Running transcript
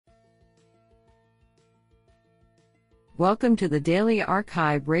Welcome to the Daily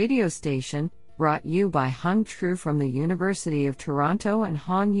Archive radio station, brought you by Hung Tru from the University of Toronto and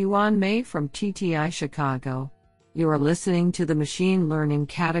Hong Yuan Mei from TTI Chicago. You are listening to the Machine Learning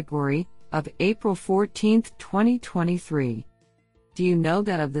category of April 14, 2023. Do you know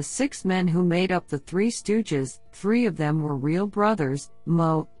that of the 6 men who made up the Three Stooges, 3 of them were real brothers,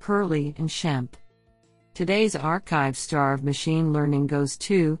 Moe, Curly, and Shemp? Today's archive star of machine learning goes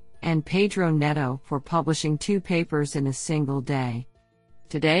to and Pedro Neto for publishing 2 papers in a single day.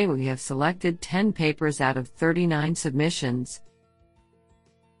 Today we have selected 10 papers out of 39 submissions.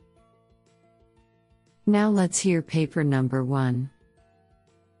 Now let's hear paper number 1.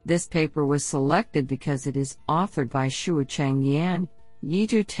 This paper was selected because it is authored by Shuacheng Yan,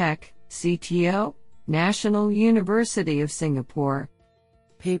 Yizhu Tech, CTO, National University of Singapore.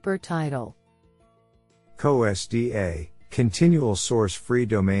 Paper title: CoSDA, Continual Source Free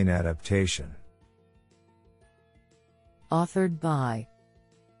Domain Adaptation. Authored by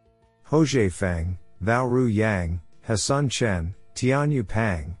Hozhe Feng, Vaoru Yang, Hassan Chen, Tianyu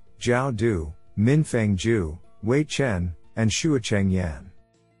Pang, Zhao Du, Minfeng Zhu, Wei Chen, and Shuacheng Yan.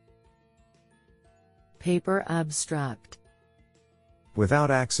 Paper abstract: Without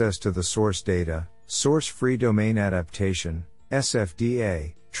access to the source data, Source-Free Domain Adaptation,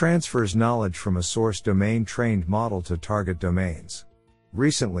 SFDA, transfers knowledge from a source domain-trained model to target domains.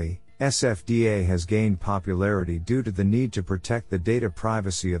 Recently, SFDA has gained popularity due to the need to protect the data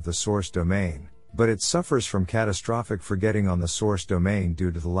privacy of the source domain, but it suffers from catastrophic forgetting on the source domain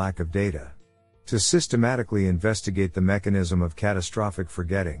due to the lack of data. To systematically investigate the mechanism of catastrophic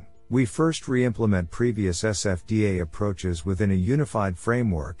forgetting, we first re-implement previous SFDA approaches within a unified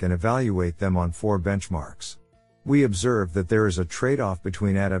framework and evaluate them on 4 benchmarks. We observe that there is a trade-off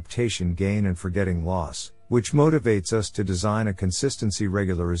between adaptation gain and forgetting loss, which motivates us to design a consistency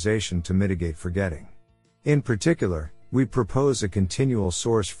regularization to mitigate forgetting. In particular, we propose a continual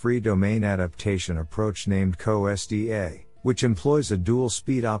source-free domain adaptation approach named CoSDA, which employs a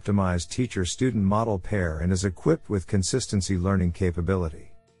dual-speed optimized teacher-student model pair and is equipped with consistency learning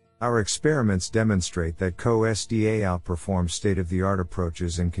capability. Our experiments demonstrate that CoSDA outperforms state-of-the-art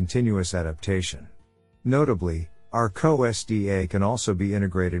approaches in continuous adaptation. Notably, our CoSDA can also be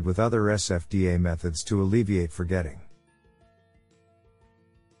integrated with other SFDA methods to alleviate forgetting.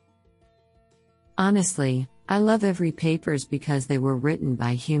 Honestly, I love every papers because they were written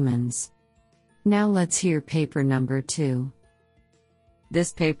by humans. Now let's hear paper number 2.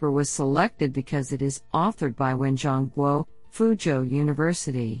 This paper was selected because it is authored by Wenxiang Guo, Fuzhou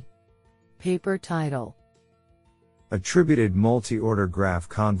University. Paper title: Attributed Multi-Order Graph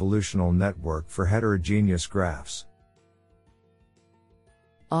Convolutional Network for Heterogeneous Graphs.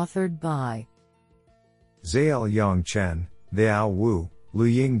 Authored by Zhaoyang Chen, Liao Wu,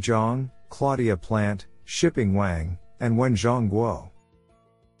 Luying Zhang, Claudia Plant, Shiping Wang, and Wenxiang Guo.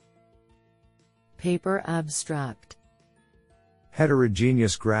 Paper abstract: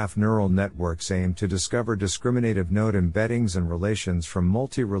 Heterogeneous graph neural networks aim to discover discriminative node embeddings and relations from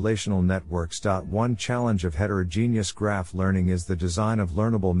multi-relational networks. One challenge of heterogeneous graph learning is the design of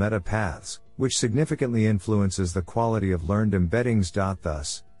learnable metapaths, which significantly influences the quality of learned embeddings.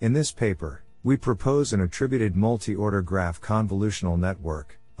 Thus, in this paper, we propose an attributed multi-order graph convolutional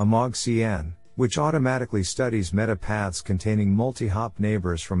network, AMOG-CN, which automatically studies metapaths containing multi-hop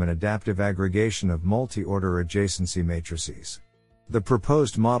neighbors from an adaptive aggregation of multi-order adjacency matrices. The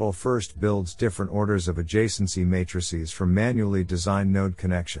proposed model first builds different orders of adjacency matrices from manually designed node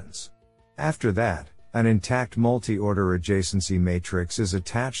connections. After that, an intact multi-order adjacency matrix is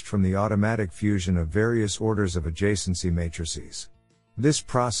attached from the automatic fusion of various orders of adjacency matrices. This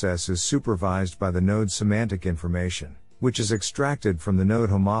process is supervised by the node's semantic information, which is extracted from the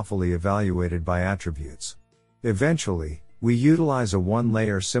node homophily evaluated by attributes. Eventually, we utilize a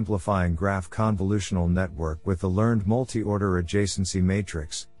one-layer simplifying graph convolutional network with the learned multi-order adjacency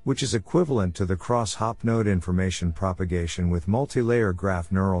matrix, which is equivalent to the cross-hop node information propagation with multi-layer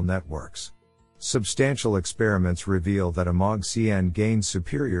graph neural networks. Substantial experiments reveal that AMOG-CN gains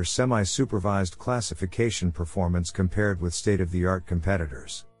superior semi-supervised classification performance compared with state-of-the-art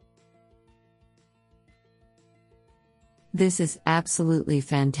competitors. This is absolutely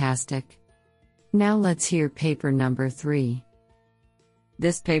fantastic. Now let's hear paper number 3.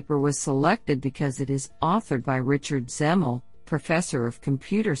 This paper was selected because it is authored by Richard Zemmel, Professor of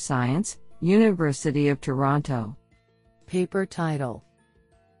Computer Science, University of Toronto. Paper title: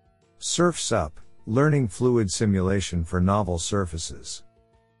 SurfSup, Learning Fluid Simulation for Novel Surfaces.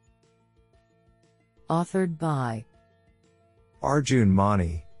 Authored by Arjun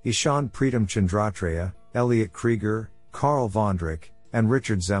Mani, Ishan Preetam Chandratraya, Elliot Krieger, Carl Vondrich, and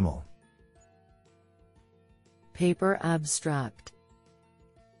Richard Zemmel. Paper abstract.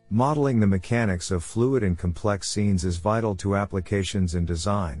 Modeling the mechanics of fluid and complex scenes is vital to applications in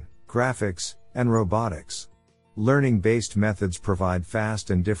design, graphics, and robotics. Learning-based methods provide fast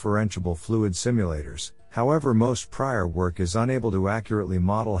and differentiable fluid simulators. However, most prior work is unable to accurately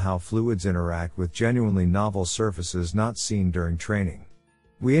model how fluids interact with genuinely novel surfaces not seen during training.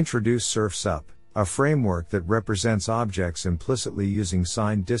 We introduce SurfSup, a framework that represents objects implicitly using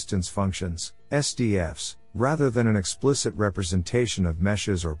signed distance functions, SDFs, rather than an explicit representation of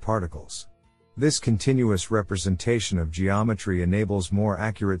meshes or particles. This continuous representation of geometry enables more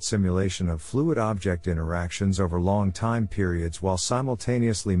accurate simulation of fluid-object interactions over long time periods while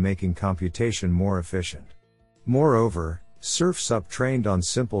simultaneously making computation more efficient. Moreover, SurfSup trained on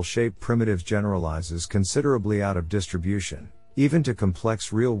simple shape primitives generalizes considerably out of distribution, even to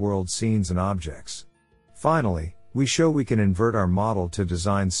complex real-world scenes and objects. Finally, we show we can invert our model to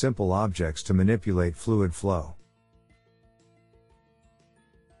design simple objects to manipulate fluid flow.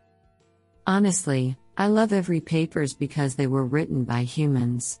 Honestly, I love every papers because they were written by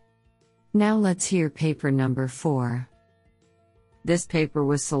humans. Now let's hear paper number 4. This paper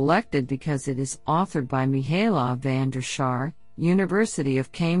was selected because it is authored by Mihaela van der Schaar, University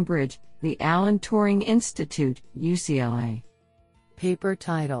of Cambridge, the Alan Turing Institute, UCLA. Paper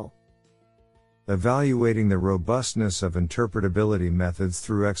title: Evaluating the robustness of interpretability methods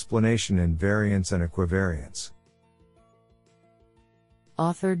through explanation invariance and equivariance.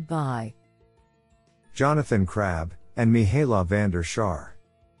 Authored by Jonathan Crabb and Mihaela van der Schaar.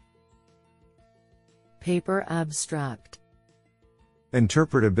 Paper abstract.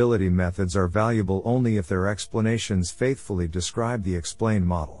 Interpretability methods are valuable only if their explanations faithfully describe the explained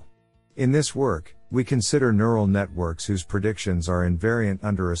model. In this work, we consider neural networks whose predictions are invariant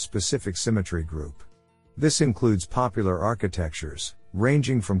under a specific symmetry group. This includes popular architectures,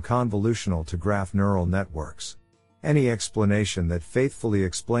 ranging from convolutional to graph neural networks. Any explanation that faithfully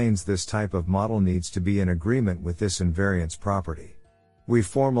explains this type of model needs to be in agreement with this invariance property. We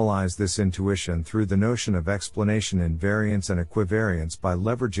formalize this intuition through the notion of explanation invariance and equivariance by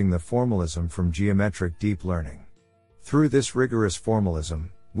leveraging the formalism from geometric deep learning. Through this rigorous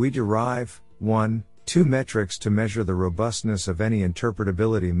formalism, we derive 1. 2 metrics to measure the robustness of any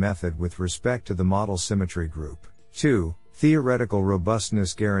interpretability method with respect to the model symmetry group. 2. Theoretical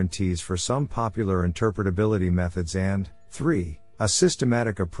robustness guarantees for some popular interpretability methods, and 3. A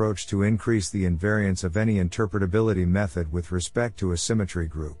systematic approach to increase the invariance of any interpretability method with respect to a symmetry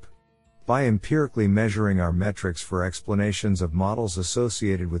group. By empirically measuring our metrics for explanations of models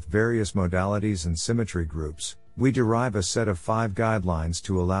associated with various modalities and symmetry groups, we derive a set of 5 guidelines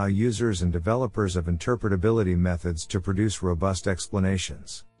to allow users and developers of interpretability methods to produce robust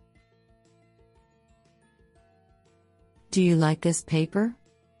explanations. Do you like this paper?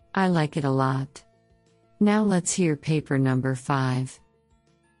 I like it a lot. Now let's hear paper number 5.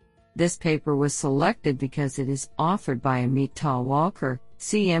 This paper was selected because it is authored by Amit Talwalkar,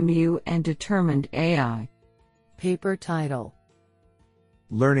 CMU, and Determined AI. Paper title: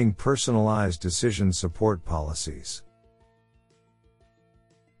 Learning Personalized Decision Support Policies.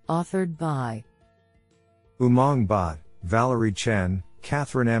 Authored by Umang Bhatt, Valerie Chen,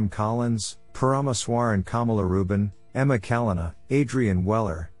 Catherine M. Collins, Paramaswaran Kamala Rubin, Emma Kalina, Adrian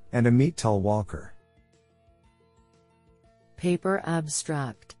Weller, and Amit Talwalkar. Paper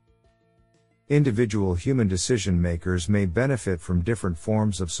abstract. Individual human decision makers may benefit from different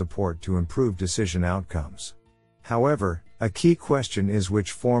forms of support to improve decision outcomes. However, a key question is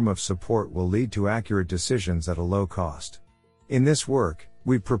which form of support will lead to accurate decisions at a low cost. In this work,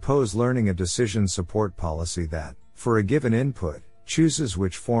 we propose learning a decision support policy that, for a given input, chooses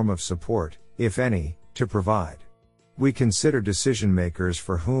which form of support, if any, to provide. We consider decision makers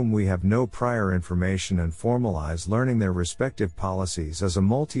for whom we have no prior information and formalize learning their respective policies as a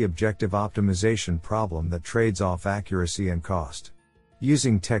multi-objective optimization problem that trades off accuracy and cost.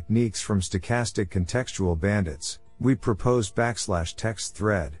 Using techniques from stochastic contextual bandits, we propose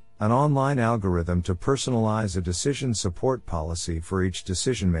 \TextThread, an online algorithm to personalize a decision support policy for each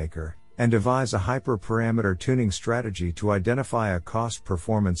decision maker, and devise a hyperparameter tuning strategy to identify a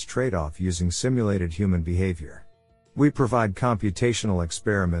cost-performance trade-off using simulated human behavior. We provide computational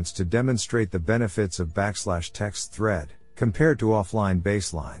experiments to demonstrate the benefits of \TextThread, compared to offline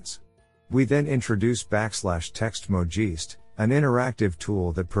baselines. We then introduce \TextMoGist, an interactive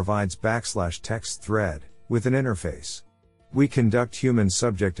tool that provides \TextThread, with an interface. We conduct human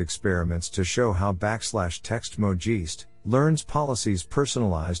subject experiments to show how \TextMoGist learns policies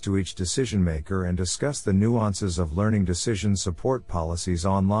personalized to each decision maker and discuss the nuances of learning decision support policies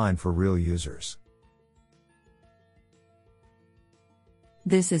online for real users.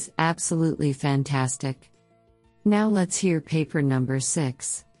 This is absolutely fantastic. Now let's hear paper number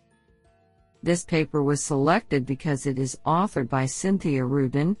 6. This paper was selected because it is authored by Cynthia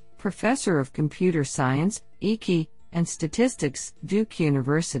Rudin, Professor of Computer Science, EKI, and Statistics, Duke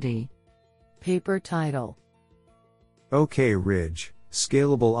University. Paper title: OK-Ridge,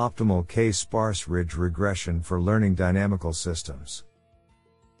 Scalable Optimal K-Sparse Ridge Regression for Learning Dynamical Systems.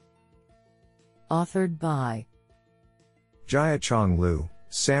 Authored by Jiachong Liu,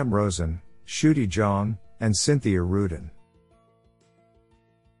 Sam Rosen, Shuti Zhang, and Cynthia Rudin.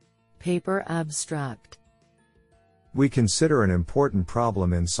 Paper abstract: We consider an important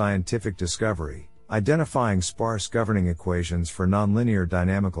problem in scientific discovery, identifying sparse governing equations for nonlinear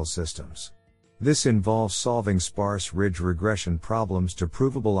dynamical systems. This involves solving sparse ridge regression problems to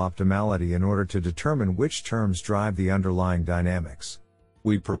provable optimality in order to determine which terms drive the underlying dynamics.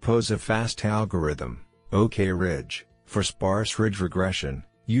 We propose a fast algorithm, OK-Ridge, for sparse ridge regression,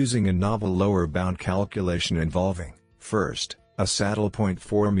 using a novel lower bound calculation involving, first, a saddle point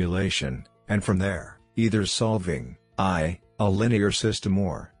formulation, and from there, either solving a linear system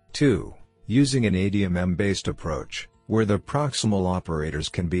or, 2, using an ADMM-based approach, where the proximal operators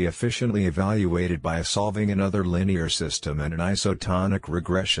can be efficiently evaluated by solving another linear system and an isotonic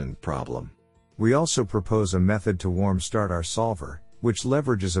regression problem. We also propose a method to warm start our solver, which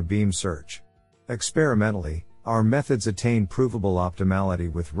leverages a beam search. Experimentally, our methods attain provable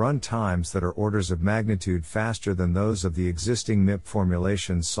optimality with run times that are orders of magnitude faster than those of the existing MIP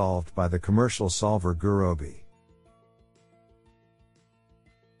formulations solved by the commercial solver Gurobi.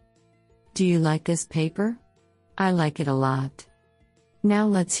 Do you like this paper? I like it a lot. Now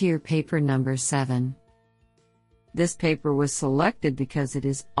let's hear paper number 7. This paper was selected because it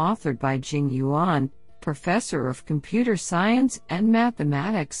is authored by Jing Yuan, Professor of Computer Science and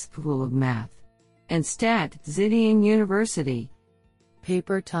Mathematics, School of Math, and Stat, Zhejiang University.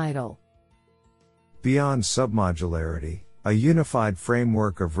 Paper title: Beyond Submodularity, a Unified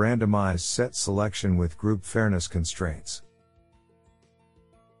Framework of Randomized Set Selection with Group Fairness Constraints.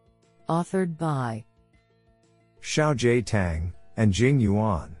 Authored by Xiaojie Tang and Jing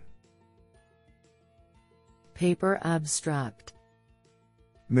Yuan. Paper abstract: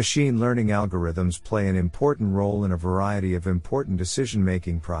 Machine learning algorithms play an important role in a variety of important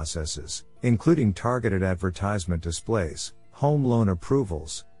decision-making processes, including targeted advertisement displays, home loan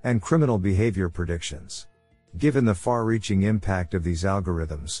approvals, and criminal behavior predictions. Given the far-reaching impact of these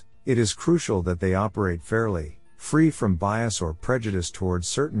algorithms, it is crucial that they operate fairly, free from bias or prejudice towards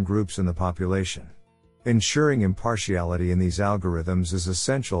certain groups in the population. Ensuring impartiality in these algorithms is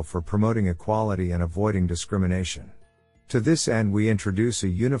essential for promoting equality and avoiding discrimination. To this end, we introduce a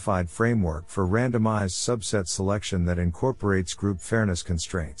unified framework for randomized subset selection that incorporates group fairness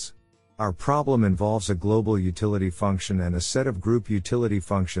constraints. Our problem involves a global utility function and a set of group utility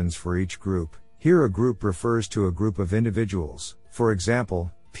functions for each group. Here a group refers to a group of individuals, for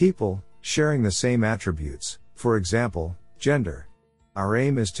example, people, sharing the same attributes, for example, gender. Our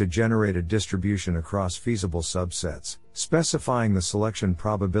aim is to generate a distribution across feasible subsets, specifying the selection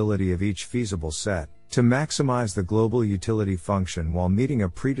probability of each feasible set, to maximize the global utility function while meeting a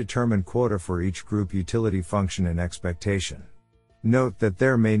predetermined quota for each group utility function and expectation. Note that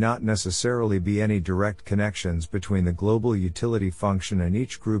there may not necessarily be any direct connections between the global utility function and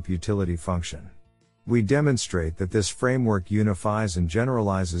each group utility function. We demonstrate that this framework unifies and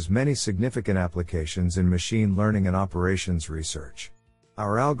generalizes many significant applications in machine learning and operations research.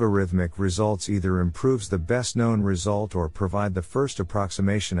 Our algorithmic results either improves the best known result or provide the first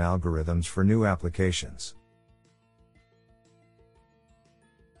approximation algorithms for new applications.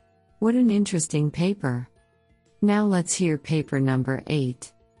 What an interesting paper. Now let's hear paper number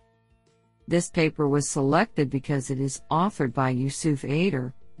 8. This paper was selected because it is authored by Yusuf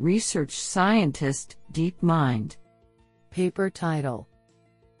Ader, research scientist, DeepMind. Paper title: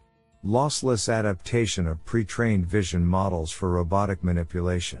 Lossless Adaptation of Pre-trained Vision Models for Robotic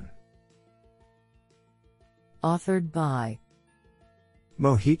Manipulation. Authored by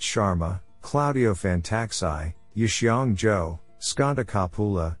Mohit Sharma, Claudio Fantaxi, Yixiang Zhou, Skanda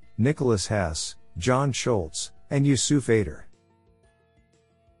Kapula, Nicholas Hess, John Schultz, and Yusuf Ader.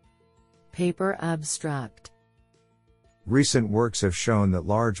 Paper abstract: Recent works have shown that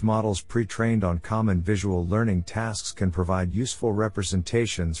large models pre-trained on common visual learning tasks can provide useful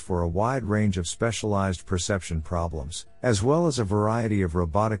representations for a wide range of specialized perception problems, as well as a variety of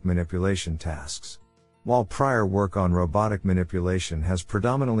robotic manipulation tasks. While prior work on robotic manipulation has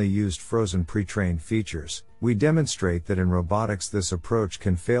predominantly used frozen pre-trained features, we demonstrate that in robotics this approach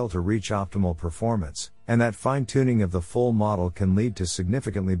can fail to reach optimal performance, and that fine-tuning of the full model can lead to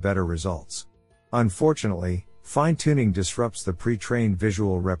significantly better results. Unfortunately, fine-tuning disrupts the pre-trained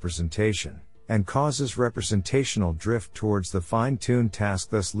visual representation, and causes representational drift towards the fine-tuned task,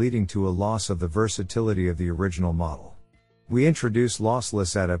 thus leading to a loss of the versatility of the original model. We introduce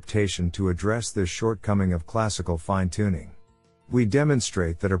lossless adaptation to address this shortcoming of classical fine-tuning. We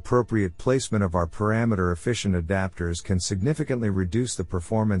demonstrate that appropriate placement of our parameter-efficient adapters can significantly reduce the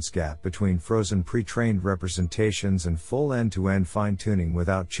performance gap between frozen pre-trained representations and full end-to-end fine-tuning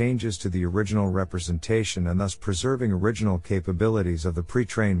without changes to the original representation, and thus preserving original capabilities of the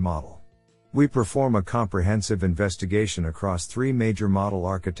pre-trained model. We perform a comprehensive investigation across three major model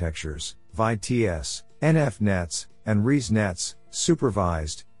architectures: VITS, NFNets, and ResNets,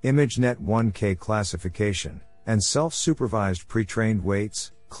 supervised, ImageNet 1K classification, and self-supervised pre-trained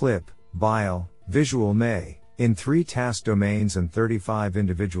weights, CLIP, BIAL, Visual May, in 3 task domains and 35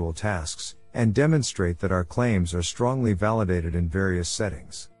 individual tasks, and demonstrate that our claims are strongly validated in various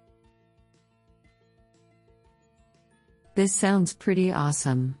settings. This sounds pretty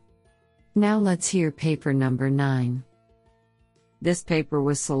awesome. Now let's hear paper number 9. This paper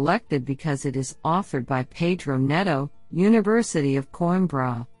was selected because it is authored by Pedro Neto, University of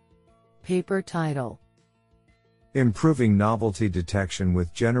Coimbra. Paper title: Improving Novelty Detection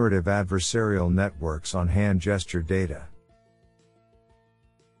with Generative Adversarial Networks on Hand Gesture Data.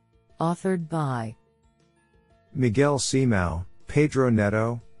 Authored by Miguel Simão, Pedro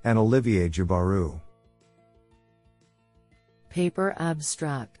Neto, and Olivier Jubaru. Paper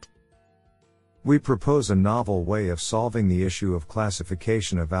abstract: We propose a novel way of solving the issue of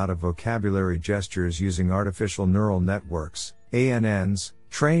classification of out-of-vocabulary gestures using artificial neural networks, ANNs,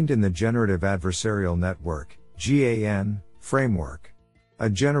 trained in the Generative Adversarial Network, GAN, framework. A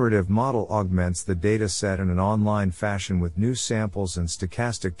generative model augments the data set in an online fashion with new samples and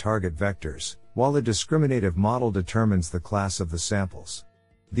stochastic target vectors, while the discriminative model determines the class of the samples.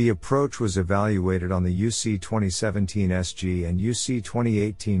 The approach was evaluated on the UC 2017 SG and UC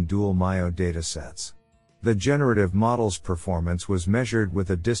 2018 Dual Mayo datasets. The generative model's performance was measured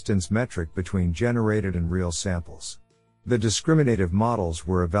with a distance metric between generated and real samples. The discriminative models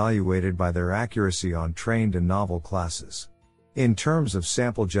were evaluated by their accuracy on trained and novel classes. In terms of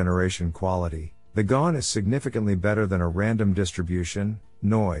sample generation quality, the GAN is significantly better than a random distribution,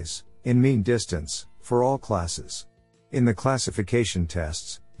 noise, in mean distance, for all classes. In the classification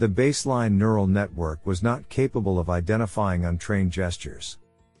tests, the baseline neural network was not capable of identifying untrained gestures.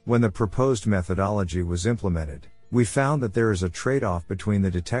 When the proposed methodology was implemented, we found that there is a trade-off between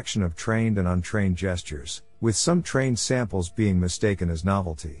the detection of trained and untrained gestures, with some trained samples being mistaken as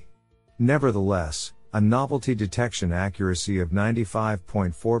novelty. Nevertheless, a novelty detection accuracy of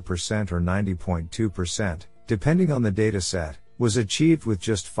 95.4% or 90.2%, depending on the dataset, was achieved with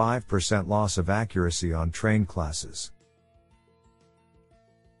just 5% loss of accuracy on trained classes.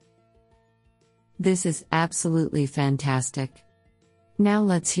 This is absolutely fantastic. Now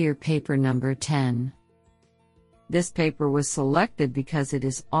let's hear paper number 10. This paper was selected because it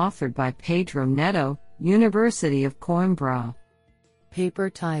is authored by Pedro Neto, University of Coimbra. Paper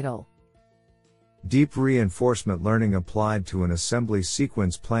title: Deep Reinforcement Learning Applied to an Assembly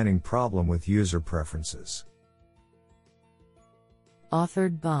Sequence Planning Problem with User Preferences.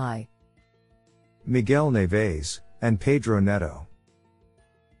 Authored by Miguel Neves and Pedro Neto.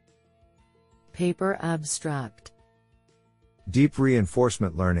 Paper abstract: Deep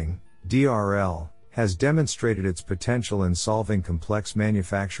Reinforcement Learning, DRL, has demonstrated its potential in solving complex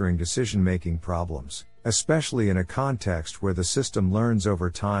manufacturing decision-making problems, especially in a context where the system learns over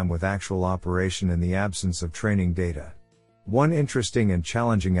time with actual operation in the absence of training data. One interesting and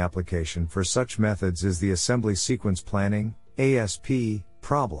challenging application for such methods is the assembly sequence planning, ASP,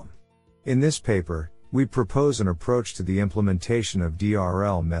 problem. In this paper, we propose an approach to the implementation of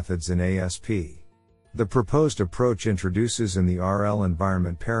DRL methods in ASP. The proposed approach introduces in the RL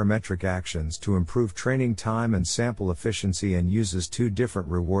environment parametric actions to improve training time and sample efficiency and uses 2 different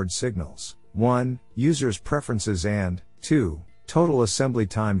reward signals: 1, user's preferences, and 2, total assembly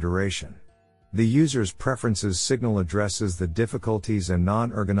time duration. The user's preferences signal addresses the difficulties and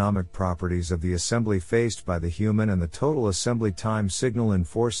non-ergonomic properties of the assembly faced by the human, and the total assembly time signal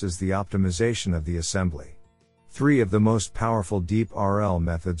enforces the optimization of the assembly. 3 of the most powerful deep RL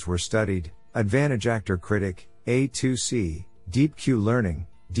methods were studied: Advantage Actor Critic, A2C, Deep Q Learning,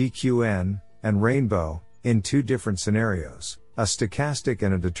 DQN, and Rainbow, in 2 different scenarios, a stochastic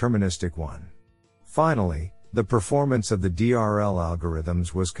and a deterministic one. Finally, the performance of the DRL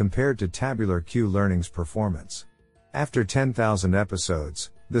algorithms was compared to tabular Q Learning's performance. After 10,000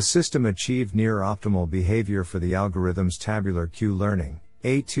 episodes, the system achieved near optimal behavior for the algorithms tabular Q Learning,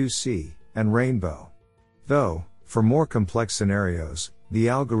 A2C, and Rainbow. Though, for more complex scenarios, the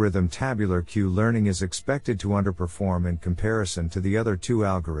algorithm tabular Q Learning is expected to underperform in comparison to the other 2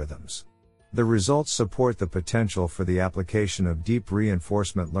 algorithms. The results support the potential for the application of deep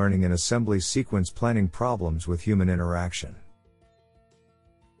reinforcement learning in assembly sequence planning problems with human interaction.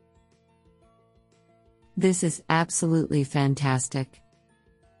 This is absolutely fantastic.